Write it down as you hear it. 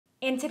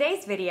In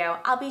today's video,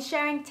 I'll be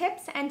sharing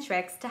tips and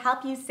tricks to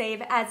help you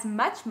save as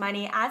much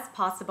money as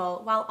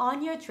possible while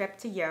on your trip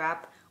to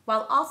Europe,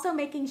 while also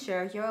making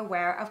sure you're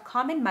aware of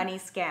common money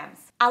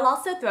scams. I'll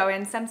also throw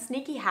in some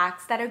sneaky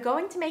hacks that are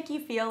going to make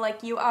you feel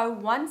like you are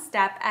one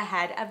step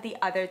ahead of the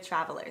other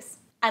travelers.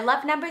 I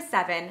love number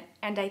 7,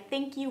 and I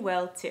think you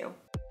will too.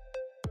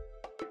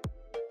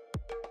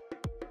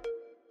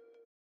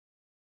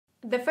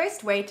 The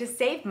first way to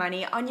save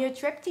money on your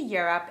trip to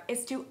Europe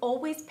is to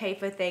always pay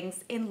for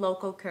things in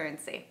local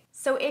currency.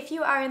 So if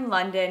you are in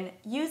London,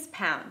 use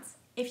pounds.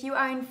 If you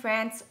are in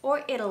France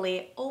or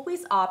Italy,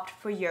 always opt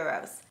for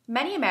euros.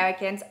 Many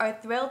Americans are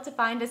thrilled to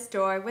find a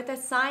store with a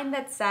sign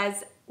that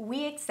says,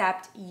 "We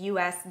accept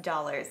US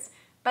dollars."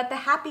 But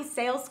the happy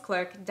sales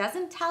clerk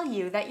doesn't tell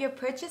you that your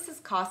purchase is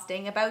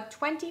costing about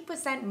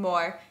 20%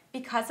 more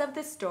because of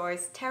the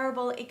store's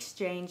terrible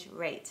exchange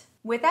rate.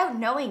 Without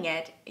knowing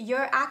it,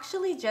 you're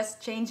actually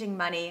just changing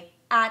money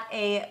at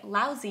a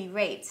lousy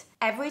rate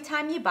every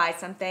time you buy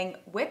something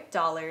with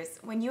dollars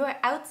when you are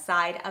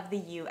outside of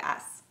the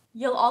US.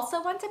 You'll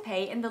also want to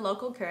pay in the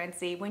local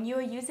currency when you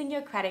are using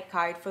your credit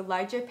card for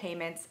larger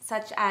payments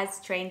such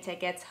as train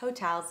tickets,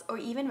 hotels, or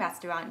even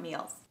restaurant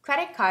meals.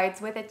 Credit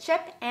cards with a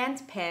chip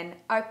and PIN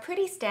are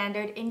pretty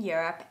standard in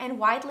Europe and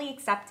widely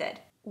accepted.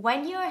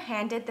 When you are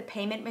handed the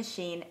payment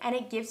machine and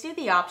it gives you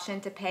the option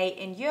to pay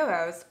in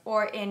euros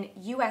or in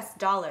US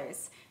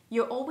dollars,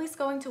 you're always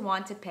going to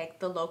want to pick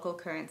the local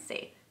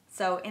currency.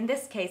 So in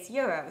this case,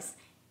 euros,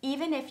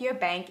 even if your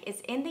bank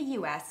is in the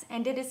US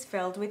and it is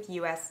filled with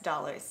US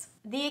dollars.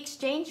 The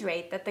exchange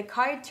rate that the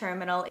card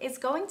terminal is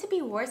going to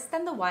be worse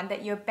than the one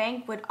that your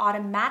bank would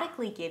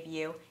automatically give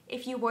you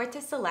if you were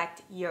to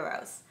select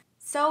euros.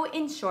 So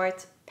in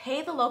short,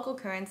 pay the local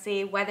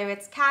currency, whether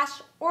it's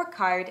cash or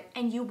card,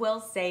 and you will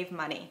save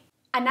money.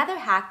 Another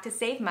hack to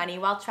save money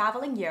while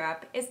traveling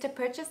Europe is to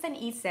purchase an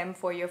eSIM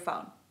for your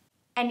phone.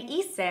 An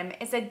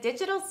eSIM is a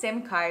digital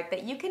SIM card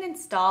that you can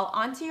install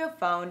onto your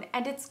phone,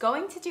 and it's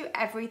going to do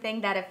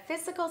everything that a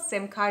physical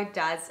SIM card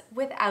does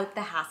without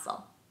the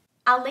hassle.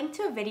 I'll link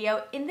to a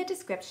video in the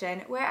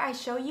description where I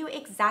show you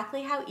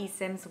exactly how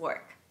eSIMs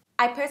work.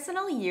 I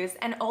personally use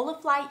an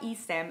Holafly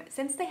eSIM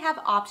since they have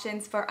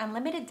options for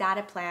unlimited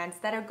data plans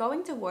that are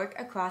going to work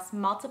across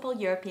multiple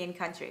European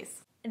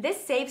countries.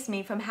 This saves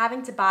me from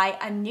having to buy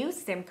a new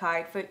SIM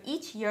card for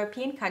each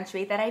European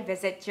country that I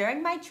visit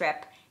during my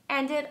trip,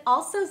 and it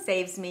also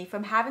saves me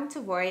from having to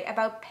worry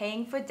about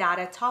paying for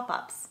data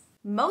top-ups.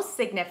 Most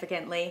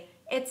significantly,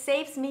 it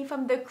saves me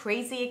from the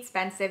crazy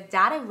expensive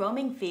data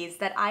roaming fees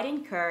that I'd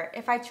incur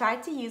if I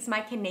tried to use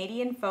my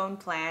Canadian phone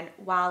plan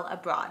while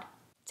abroad.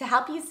 To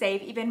help you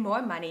save even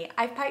more money,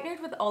 I've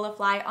partnered with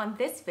Holafly on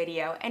this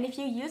video, and if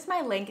you use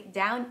my link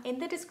down in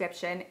the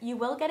description, you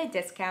will get a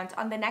discount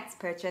on the next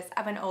purchase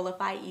of an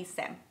Holafly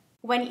eSIM.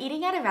 When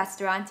eating at a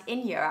restaurant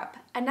in Europe,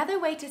 another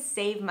way to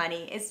save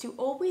money is to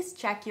always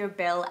check your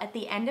bill at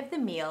the end of the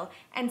meal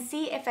and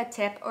see if a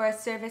tip or a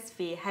service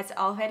fee has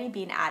already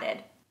been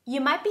added.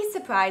 You might be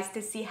surprised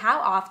to see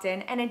how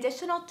often an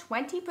additional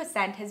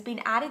 20% has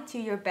been added to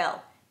your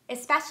bill,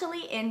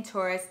 especially in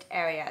tourist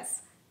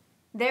areas.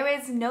 There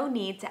is no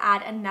need to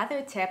add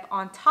another tip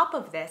on top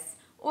of this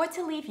or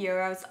to leave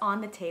euros on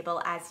the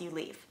table as you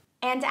leave.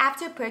 And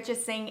after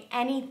purchasing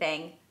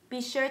anything, be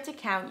sure to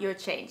count your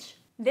change.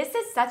 This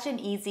is such an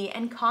easy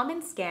and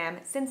common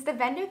scam since the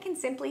vendor can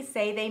simply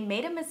say they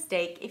made a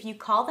mistake if you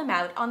call them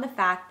out on the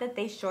fact that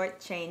they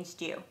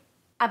shortchanged you.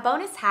 A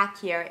bonus hack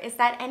here is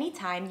that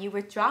anytime you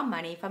withdraw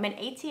money from an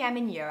ATM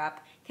in Europe,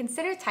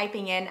 consider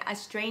typing in a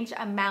strange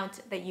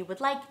amount that you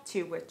would like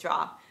to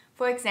withdraw.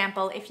 For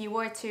example, if you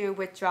were to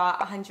withdraw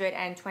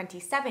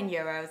 127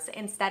 euros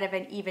instead of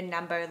an even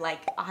number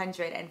like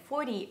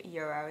 140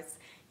 euros,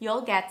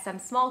 you'll get some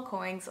small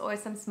coins or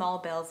some small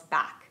bills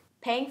back.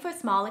 Paying for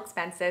small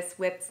expenses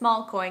with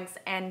small coins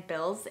and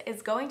bills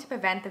is going to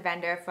prevent the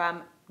vendor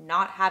from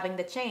not having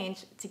the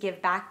change to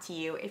give back to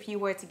you if you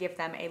were to give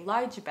them a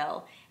large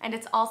bill, and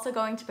it's also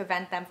going to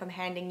prevent them from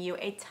handing you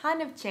a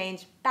ton of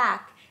change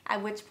back,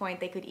 at which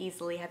point they could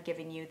easily have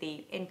given you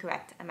the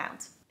incorrect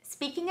amount.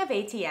 Speaking of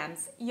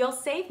ATMs, you'll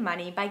save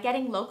money by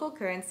getting local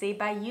currency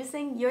by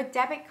using your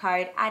debit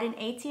card at an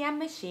ATM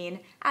machine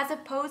as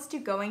opposed to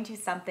going to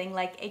something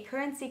like a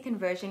currency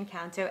conversion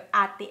counter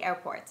at the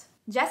airport.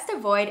 Just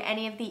avoid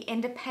any of the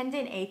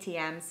independent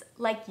ATMs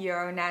like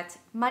Euronet,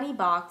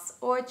 Moneybox,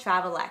 or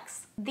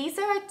Travelex. These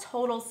are a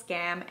total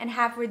scam and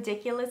have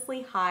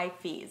ridiculously high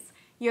fees.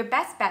 Your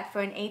best bet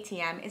for an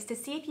ATM is to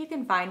see if you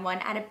can find one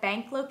at a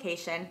bank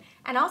location,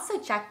 and also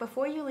check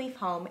before you leave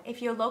home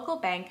if your local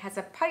bank has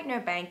a partner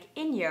bank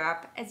in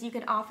Europe, as you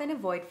can often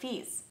avoid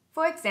fees.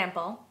 For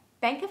example,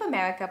 Bank of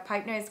America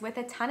partners with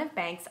a ton of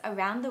banks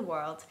around the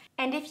world,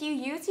 and if you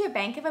use your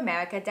Bank of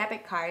America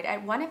debit card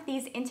at one of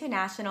these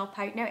international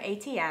partner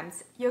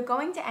ATMs, you're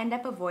going to end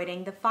up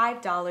avoiding the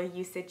 $5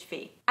 usage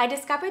fee. I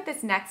discovered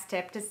this next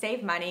tip to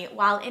save money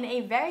while in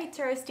a very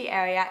touristy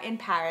area in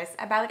Paris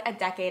about a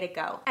decade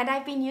ago, and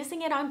I've been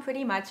using it on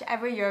pretty much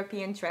every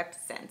European trip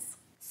since.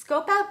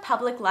 Scope out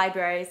public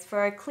libraries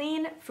for a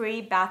clean,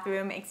 free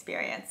bathroom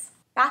experience.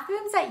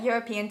 Bathrooms at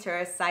European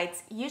tourist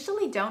sites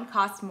usually don't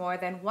cost more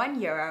than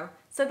 €1,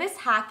 so this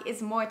hack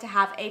is more to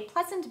have a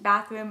pleasant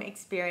bathroom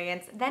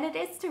experience than it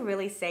is to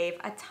really save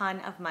a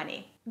ton of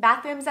money.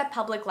 Bathrooms at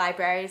public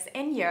libraries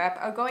in Europe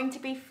are going to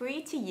be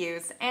free to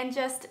use and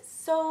just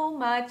so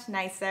much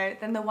nicer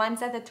than the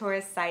ones at the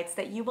tourist sites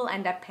that you will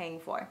end up paying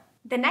for.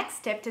 The next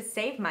tip to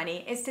save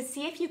money is to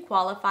see if you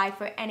qualify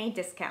for any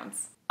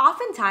discounts.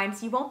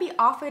 Oftentimes, you won't be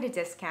offered a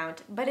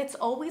discount, but it's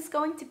always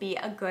going to be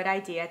a good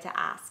idea to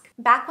ask.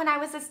 Back when I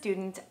was a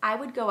student, I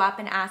would go up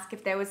and ask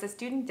if there was a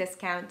student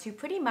discount to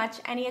pretty much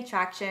any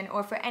attraction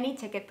or for any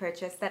ticket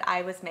purchase that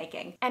I was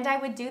making. And I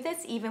would do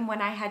this even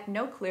when I had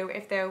no clue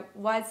if there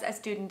was a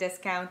student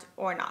discount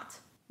or not.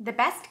 The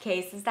best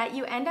case is that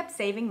you end up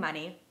saving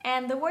money,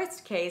 and the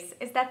worst case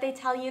is that they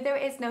tell you there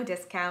is no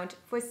discount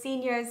for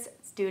seniors,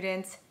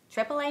 students,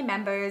 AAA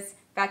members,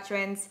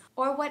 veterans,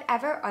 or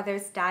whatever other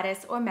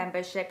status or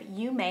membership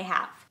you may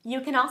have.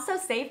 You can also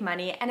save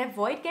money and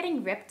avoid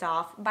getting ripped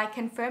off by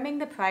confirming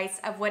the price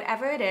of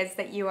whatever it is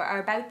that you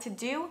are about to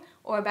do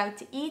or about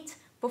to eat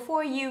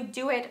before you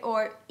do it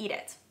or eat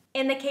it.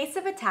 In the case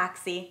of a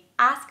taxi,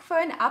 ask for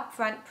an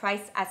upfront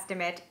price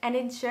estimate and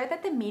ensure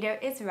that the meter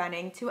is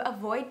running to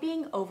avoid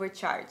being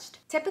overcharged.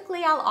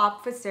 Typically, I'll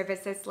opt for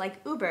services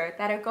like Uber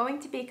that are going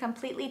to be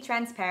completely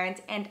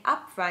transparent and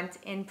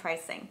upfront in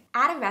pricing.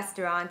 At a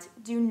restaurant,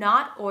 do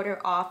not order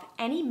off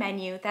any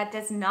menu that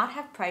does not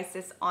have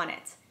prices on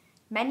it.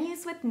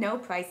 Menus with no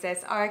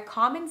prices are a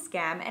common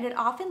scam, and it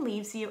often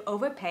leaves you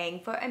overpaying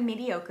for a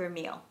mediocre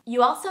meal.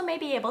 You also may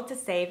be able to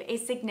save a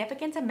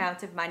significant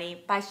amount of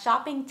money by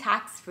shopping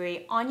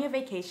tax-free on your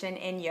vacation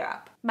in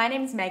Europe. My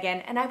name's Megan,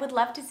 and I would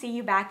love to see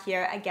you back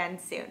here again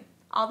soon.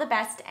 All the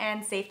best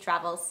and safe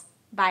travels.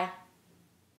 Bye.